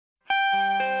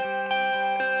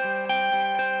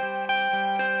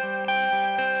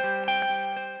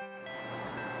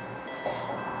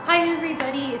Hi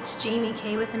everybody, it's Jamie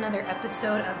K with another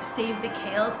episode of Save the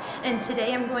Kales, and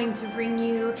today I'm going to bring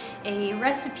you a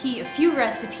few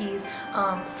recipes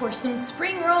for some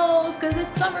spring rolls because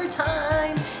it's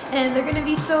summertime and they're going to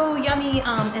be so yummy,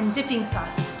 and dipping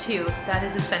sauces too, that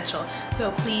is essential.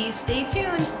 So please stay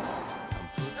tuned.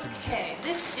 Okay,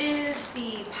 this is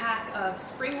the pack of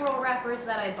spring roll wrappers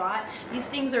that I bought. These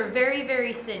things are very,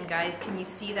 very thin, guys. Can you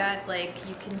see that? Like,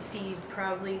 you can see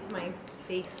probably my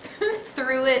face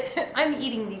through it. I'm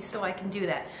eating these so I can do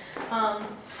that.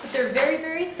 But they're very,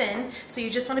 very thin, so you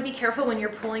just want to be careful when you're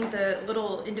pulling the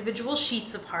little individual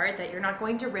sheets apart that you're not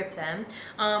going to rip them.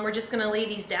 We're just going to lay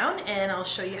these down and I'll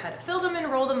show you how to fill them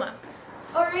and roll them up.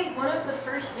 Alright, one of the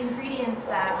first ingredients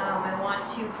that I want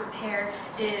to prepare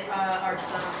are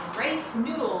some rice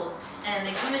noodles, and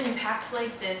they come in packs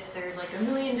like this. There's like a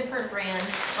million different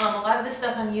brands. A lot of the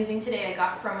stuff I'm using today I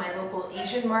got from my local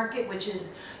Asian market, which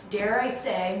is, dare I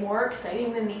say, more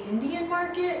exciting than the Indian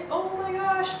market. Oh my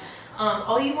gosh!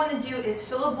 All you want to do is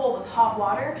fill a bowl with hot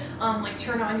water, like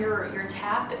turn on your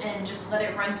tap and just let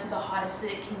it run to the hottest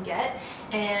that it can get,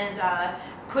 and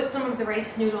put some of the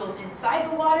rice noodles inside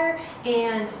the water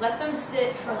and let them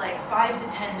sit for like 5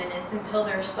 to 10 minutes until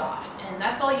they're soft. And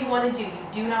that's all you want to do. You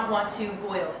do not want to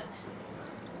boil them.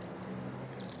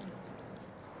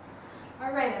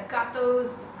 Alright, I've got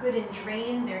those good and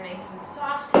drained. They're nice and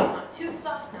soft, not too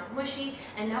soft, not mushy.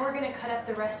 And now we're going to cut up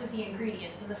the rest of the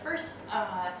ingredients. And the first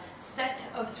set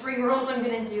of spring rolls I'm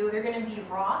going to do, they're going to be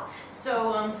raw.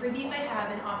 So for these I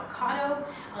have an avocado,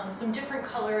 some different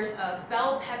colors of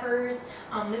bell peppers.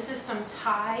 This is some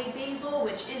Thai basil,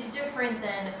 which is different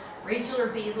than regular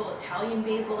basil, Italian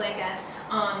basil, I guess.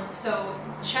 So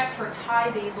check for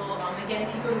Thai basil. Again,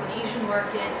 if you go to an Asian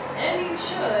market, and you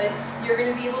should, you're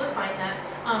going to be able to find that.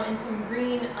 And some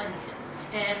green onions.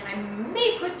 And I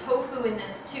may put tofu in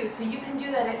this too, so you can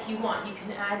do that if you want. You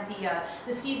can add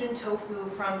the seasoned tofu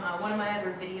from one of my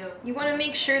other videos. You want to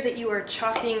make sure that you are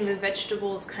chopping the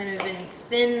vegetables kind of in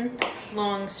thin,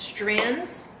 long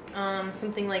strands,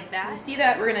 something like that. You see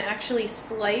that? We're going to actually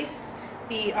slice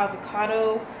the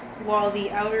avocado while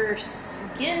the outer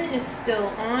skin is still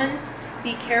on.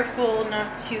 Be careful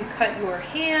not to cut your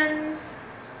hands.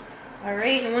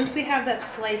 Alright, and once we have that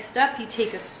sliced up, you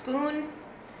take a spoon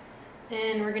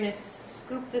and we're going to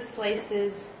scoop the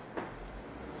slices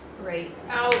right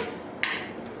out.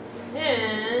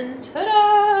 And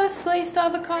ta-da! Sliced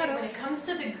avocado. When it comes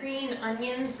to the green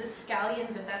onions, the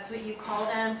scallions, if that's what you call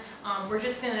them, we're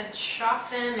just going to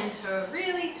chop them into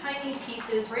really tiny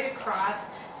pieces right across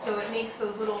so it makes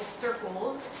those little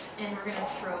circles, and we're going to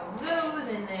throw those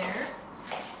in there.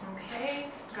 Okay,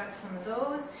 got some of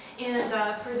those.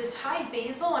 And for the Thai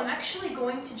basil, I'm actually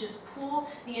going to just pull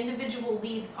the individual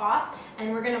leaves off,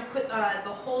 and we're going to put the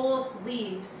whole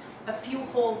leaves, a few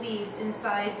whole leaves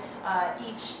inside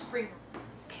each spring.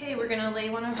 Okay, we're going to lay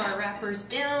one of our wrappers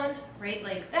down right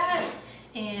like that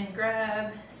and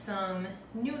grab some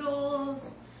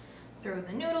noodles. Throw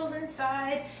the noodles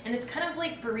inside, and it's kind of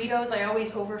like burritos. I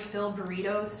always overfill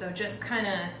burritos, so just kind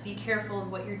of be careful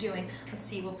of what you're doing. Let's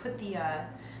see, we'll put the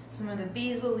some of the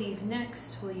basil leaf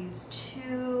next. We'll use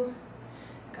 2.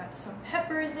 Got some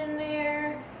peppers in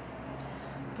there.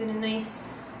 Get a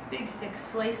nice big thick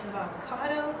slice of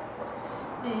avocado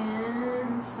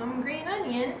and some green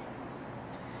onion.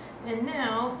 And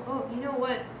now, oh, you know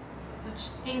what?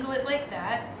 Let's angle it like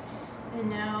that. And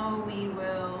now we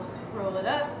will roll it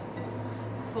up,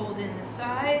 fold in the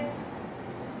sides,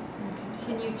 and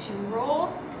continue to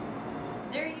roll.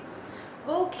 There you go.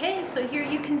 Okay, so here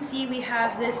you can see we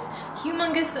have this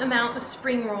humongous amount of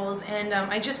spring rolls, and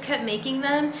I just kept making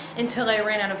them until I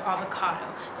ran out of avocado.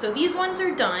 So these ones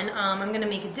are done. I'm going to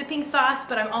make a dipping sauce,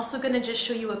 but I'm also going to just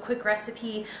show you a quick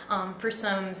recipe for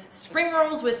some spring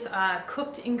rolls with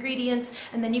cooked ingredients,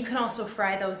 and then you can also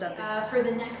fry those up. For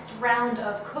the next round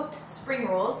of cooked spring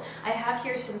rolls, I have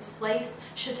here some sliced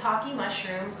shiitake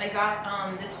mushrooms. I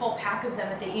got this whole pack of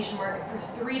them at the Asian market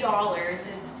for $3.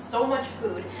 It's so much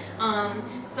food.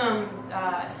 Some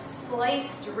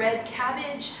sliced red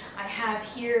cabbage. I have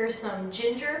here some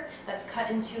ginger that's cut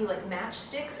into like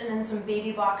matchsticks, and then some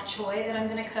baby bok choy that I'm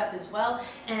going to cut up as well.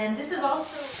 And this is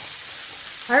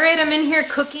also... Alright, I'm in here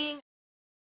cooking.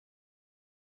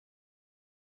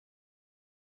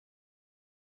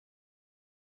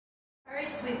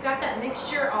 Alright, so we've got that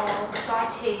mixture all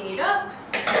sauteed up.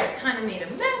 I kind of made a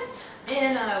mess.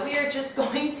 And we are just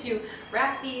going to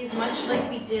wrap these much like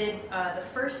we did the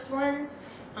first ones.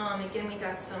 Again, we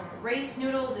got some rice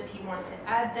noodles if you want to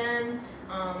add them.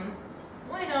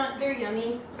 Why not? They're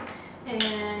yummy.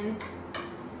 And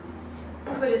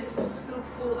put a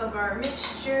scoopful of our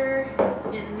mixture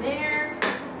in there.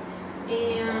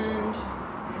 and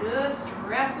just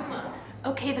wrap them up.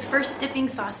 Okay, the first dipping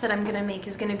sauce that I'm gonna make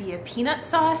is gonna be a peanut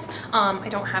sauce. I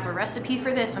don't have a recipe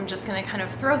for this. I'm just gonna kind of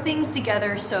throw things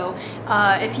together. So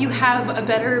if you have a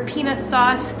better peanut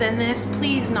sauce than this,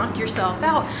 please knock yourself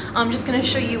out. I'm just gonna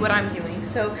show you what I'm doing.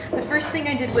 So the first thing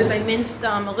I did was I minced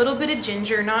a little bit of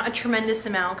ginger, not a tremendous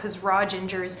amount because raw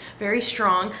ginger is very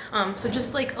strong. So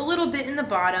just like a little bit in the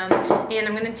bottom. And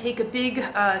I'm gonna take a big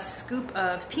scoop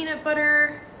of peanut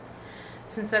butter,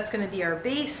 since that's going to be our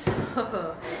base.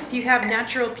 If you have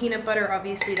natural peanut butter,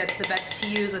 obviously that's the best to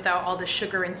use without all the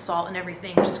sugar and salt and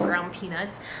everything, just ground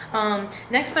peanuts.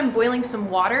 Next I'm boiling some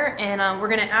water, and we're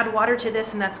going to add water to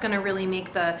this, and that's going to really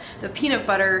make the peanut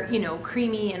butter, you know,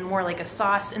 creamy and more like a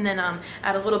sauce. And then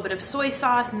add a little bit of soy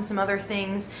sauce and some other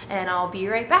things, and I'll be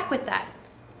right back with that.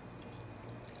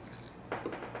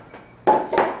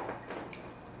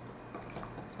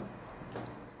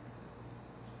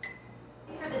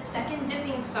 Second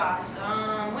dipping sauce,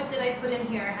 what did I put in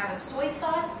here? I have a soy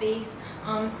sauce base,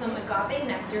 some agave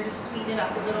nectar to sweeten it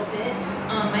up a little bit.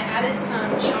 I added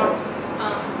some chopped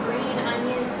green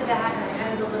onion to that, and I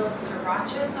added a little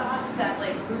sriracha sauce, that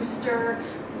like rooster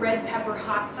red pepper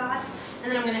hot sauce.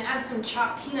 And then I'm going to add some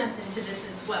chopped peanuts into this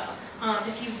as well.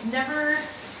 If you've never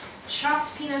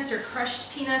chopped peanuts or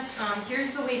crushed peanuts,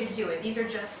 here's the way to do it. These are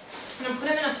just, I'm going to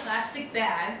put them in a plastic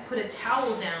bag, put a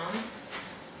towel down,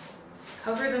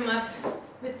 cover them up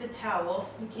with the towel.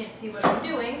 You can't see what I'm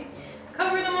doing.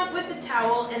 Cover them up with the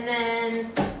towel and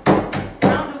then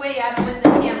pound away at them with the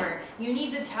hammer. You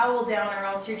need the towel down or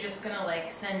else you're just gonna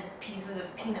like send pieces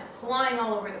of peanut flying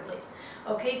all over the place.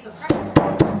 Okay, so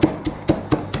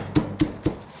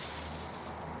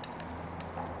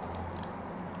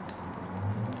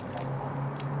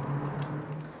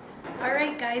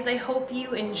Alright guys, I hope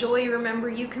you enjoy. Remember,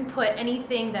 you can put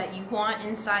anything that you want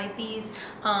inside these.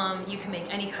 You can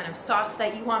make any kind of sauce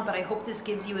that you want, but I hope this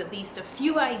gives you at least a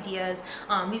few ideas.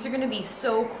 These are going to be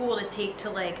so cool to take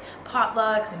to like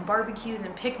potlucks and barbecues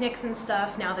and picnics and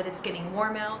stuff now that it's getting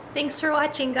warm out. Thanks for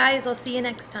watching guys, I'll see you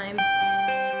next time.